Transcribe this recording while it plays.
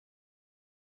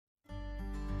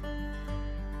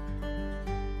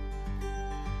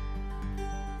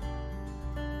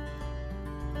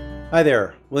Hi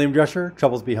there, William Drescher,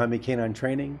 Troubles Behind Me Canine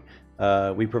Training.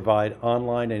 We provide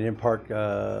online and in-park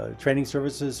training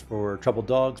services for troubled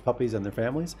dogs, puppies, and their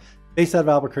families. Based out of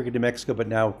Albuquerque, New Mexico, but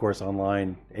now, of course,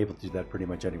 online, able to do that pretty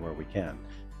much anywhere we can.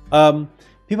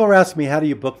 People are asking me, how do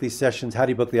you book these sessions? How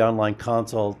do you book the online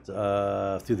consult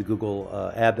through the Google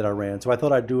ad that I ran? So I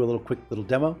thought I'd do a quick little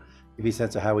demo, give you a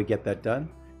sense of how we get that done.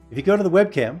 If you go to the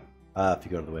webcam, if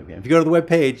you go to the web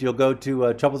page, you'll go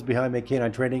to Troubles Behind Me Canine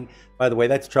Training. By the way,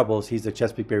 that's Troubles. He's a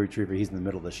Chesapeake Bay Retriever. He's in the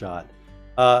middle of the shot.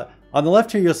 On the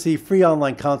left here, you'll see free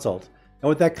online consult. And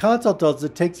what that consult does is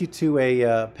it takes you to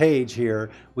a page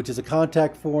here, which is a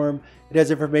contact form. It has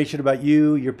information about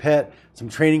you, your pet, some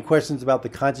training questions about the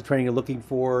kinds of training you're looking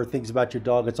for, things about your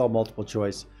dog. It's all multiple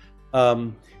choice.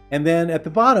 And then at the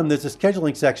bottom, there's a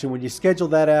scheduling section. When you schedule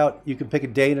that out, you can pick a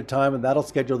day and a time, and that'll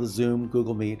schedule the Zoom,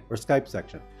 Google Meet, or Skype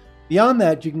section. Beyond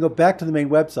that, you can go back to the main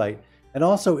website, and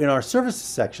also in our services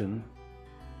section,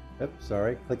 oops,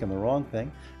 sorry, clicking the wrong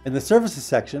thing. In the services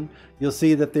section, you'll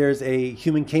see that there's a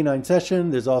human canine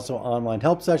session. There's also online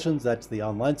help sessions. That's the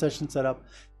online session setup.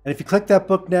 And if you click that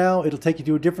book now, it'll take you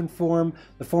to a different form.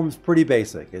 The form is pretty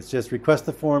basic. It's just request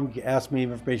the form, ask me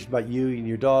information about you and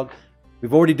your dog.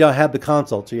 We've already had the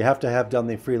consult, so you have to have done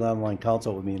the free online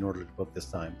consult with me in order to book this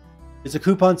time. There's a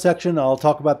coupon section. I'll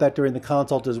talk about that during the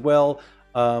consult as well.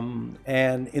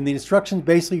 And in the instructions,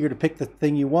 basically, you're to pick the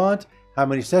thing you want, how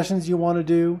many sessions you want to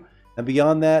do. And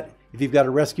beyond that, if you've got a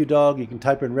rescue dog, you can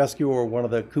type in rescue or one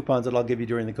of the coupons that I'll give you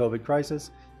during the COVID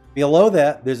crisis. Below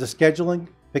that, there's a scheduling,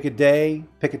 pick a day,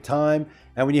 pick a time.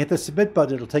 And when you hit the submit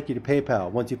button, it'll take you to PayPal.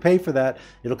 Once you pay for that,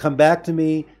 it'll come back to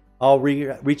me. I'll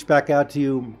reach back out to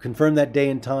you, confirm that day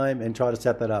and time, and try to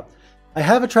set that up. I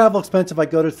have a travel expense if I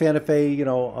go to Santa Fe,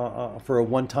 for a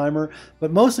one-timer,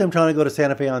 but mostly I'm trying to go to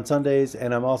Santa Fe on Sundays,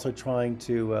 and I'm also trying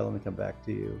to, let me come back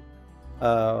to you.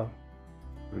 Here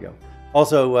we go.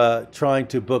 Also trying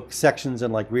to book sections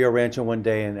in like Rio Rancho one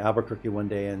day and Albuquerque one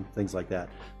day and things like that.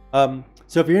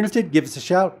 So if you're interested, give us a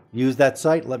shout, use that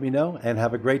site, let me know, and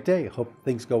have a great day. Hope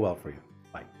things go well for you.